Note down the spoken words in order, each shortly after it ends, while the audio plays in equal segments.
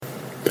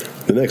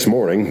The next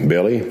morning,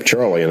 Billy,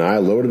 Charlie, and I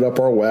loaded up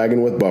our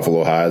wagon with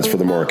buffalo hides for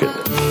the market.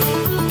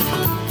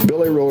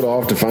 Billy rode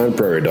off to find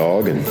Prairie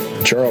Dog, and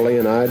Charlie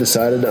and I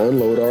decided to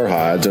unload our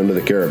hides under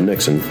the care of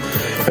Nixon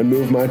and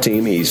move my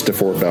team east to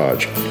Fort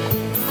Dodge.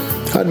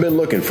 I'd been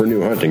looking for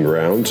new hunting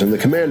grounds, and the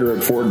commander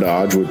at Fort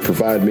Dodge would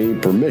provide me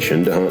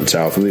permission to hunt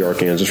south of the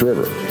Arkansas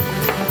River.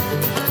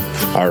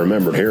 I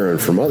remembered hearing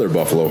from other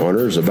buffalo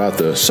hunters about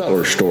the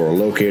Sutler store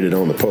located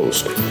on the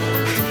post.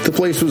 The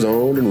place was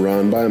owned and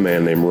run by a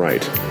man named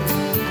Wright.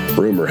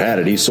 Rumor had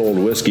it he sold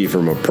whiskey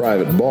from a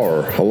private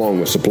bar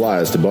along with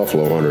supplies to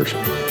buffalo hunters.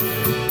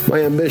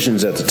 My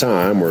ambitions at the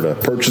time were to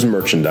purchase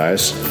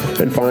merchandise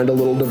and find a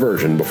little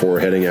diversion before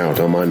heading out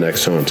on my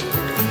next hunt.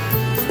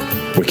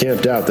 We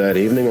camped out that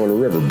evening on a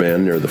river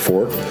bend near the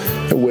fort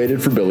and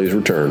waited for Billy's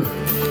return.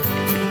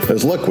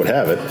 As luck would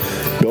have it,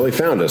 Billy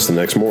found us the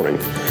next morning.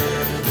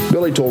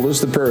 Billy told us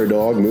the Prairie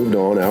Dog moved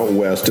on out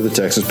west to the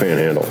Texas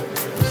Panhandle.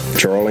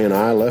 Charlie and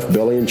I left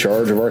Billy in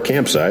charge of our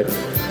campsite,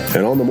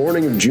 and on the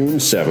morning of June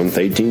 7th,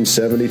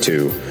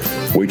 1872,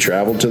 we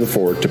traveled to the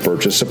fort to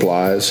purchase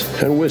supplies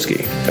and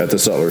whiskey at the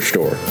Sutler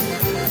store.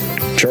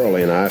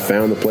 Charlie and I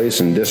found the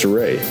place in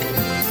disarray.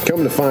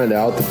 Come to find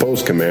out, the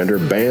post commander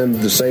banned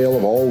the sale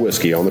of all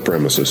whiskey on the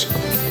premises.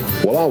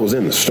 While I was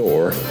in the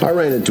store, I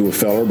ran into a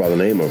feller by the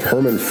name of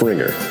Herman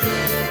Fringer.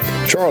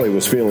 Charlie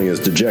was feeling as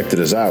dejected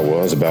as I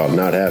was about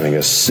not having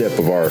a sip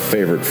of our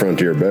favorite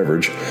frontier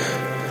beverage.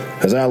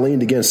 As I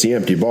leaned against the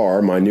empty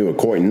bar, my new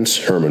acquaintance,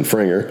 Herman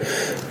Fringer,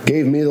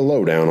 gave me the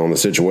lowdown on the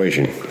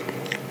situation.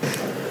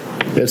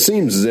 It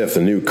seems as if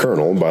the new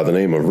colonel by the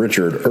name of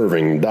Richard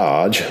Irving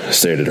Dodge,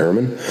 stated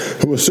Herman,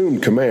 who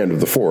assumed command of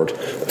the fort,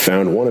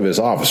 found one of his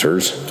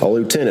officers, a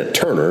Lieutenant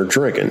Turner,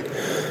 drinking.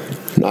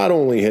 Not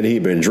only had he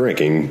been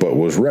drinking, but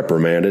was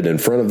reprimanded in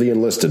front of the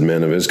enlisted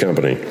men of his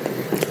company.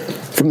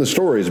 From the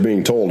stories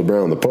being told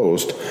around the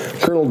post,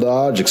 Colonel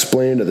Dodge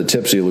explained to the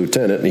tipsy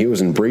lieutenant he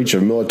was in breach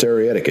of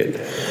military etiquette.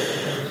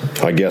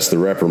 I guess the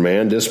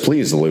reprimand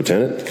displeased the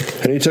lieutenant,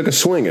 and he took a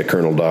swing at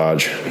Colonel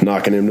Dodge,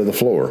 knocking him to the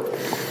floor.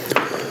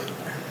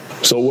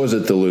 So was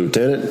it the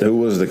lieutenant who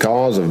was the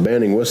cause of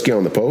banning whiskey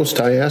on the post?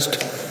 I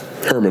asked.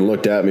 Herman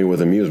looked at me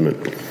with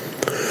amusement.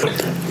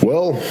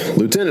 Well,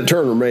 Lieutenant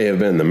Turner may have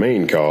been the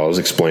main cause,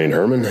 explained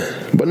Herman,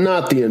 but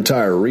not the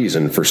entire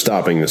reason for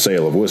stopping the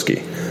sale of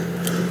whiskey.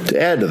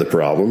 To add to the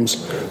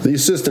problems, the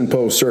assistant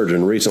post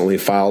surgeon recently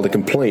filed a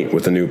complaint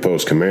with the new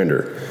post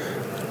commander.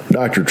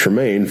 Dr.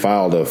 Tremaine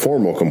filed a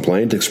formal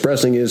complaint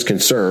expressing his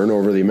concern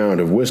over the amount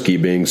of whiskey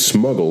being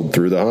smuggled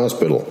through the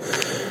hospital.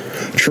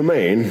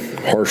 Tremaine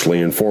harshly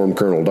informed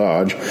Colonel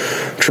Dodge,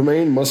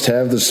 Tremaine must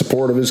have the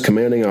support of his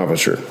commanding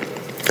officer.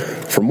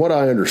 From what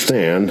I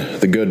understand,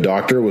 the good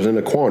doctor was in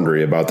a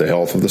quandary about the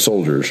health of the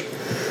soldiers.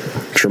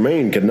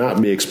 Tremaine could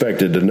not be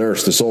expected to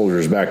nurse the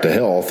soldiers back to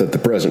health at the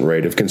present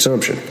rate of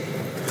consumption.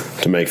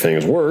 To make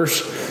things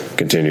worse,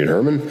 continued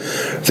Herman,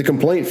 the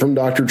complaint from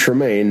Dr.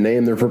 Tremaine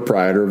named the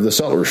proprietor of the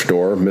Sutler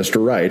store,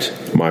 Mr. Wright,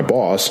 my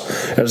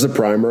boss, as the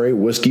primary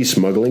whiskey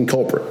smuggling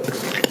culprit.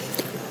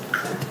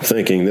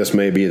 Thinking this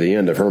may be the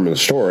end of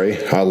Herman's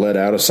story, I let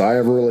out a sigh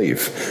of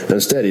relief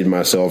and steadied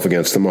myself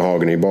against the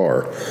mahogany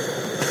bar.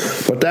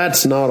 But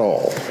that's not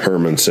all,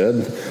 Herman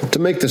said. To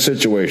make the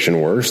situation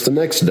worse, the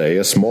next day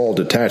a small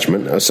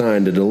detachment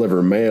assigned to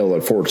deliver mail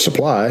at Fort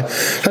Supply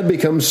had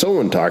become so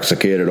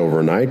intoxicated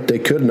overnight they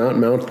could not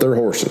mount their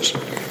horses.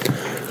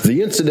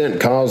 The incident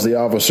caused the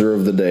officer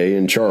of the day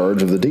in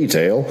charge of the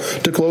detail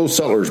to close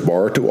Sutler's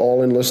bar to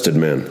all enlisted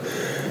men.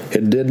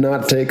 It did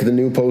not take the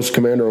new post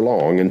commander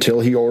long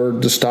until he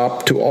ordered the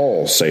stop to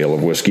all sale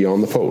of whiskey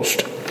on the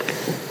post.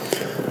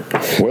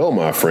 Well,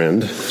 my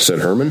friend, said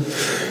Herman,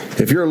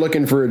 if you're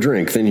looking for a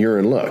drink, then you're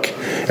in luck,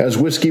 as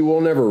whiskey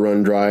will never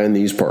run dry in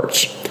these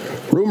parts.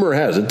 Rumor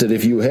has it that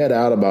if you head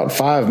out about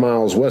 5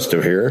 miles west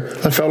of here,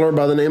 a feller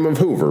by the name of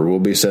Hoover will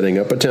be setting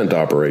up a tent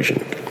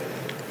operation.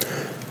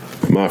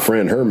 My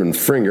friend Herman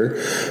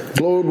Fringer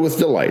glowed with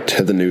delight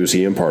at the news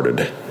he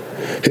imparted.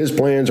 His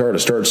plans are to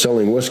start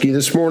selling whiskey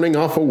this morning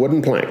off a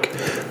wooden plank.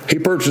 He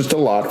purchased a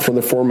lot for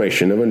the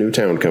formation of a new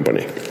town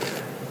company.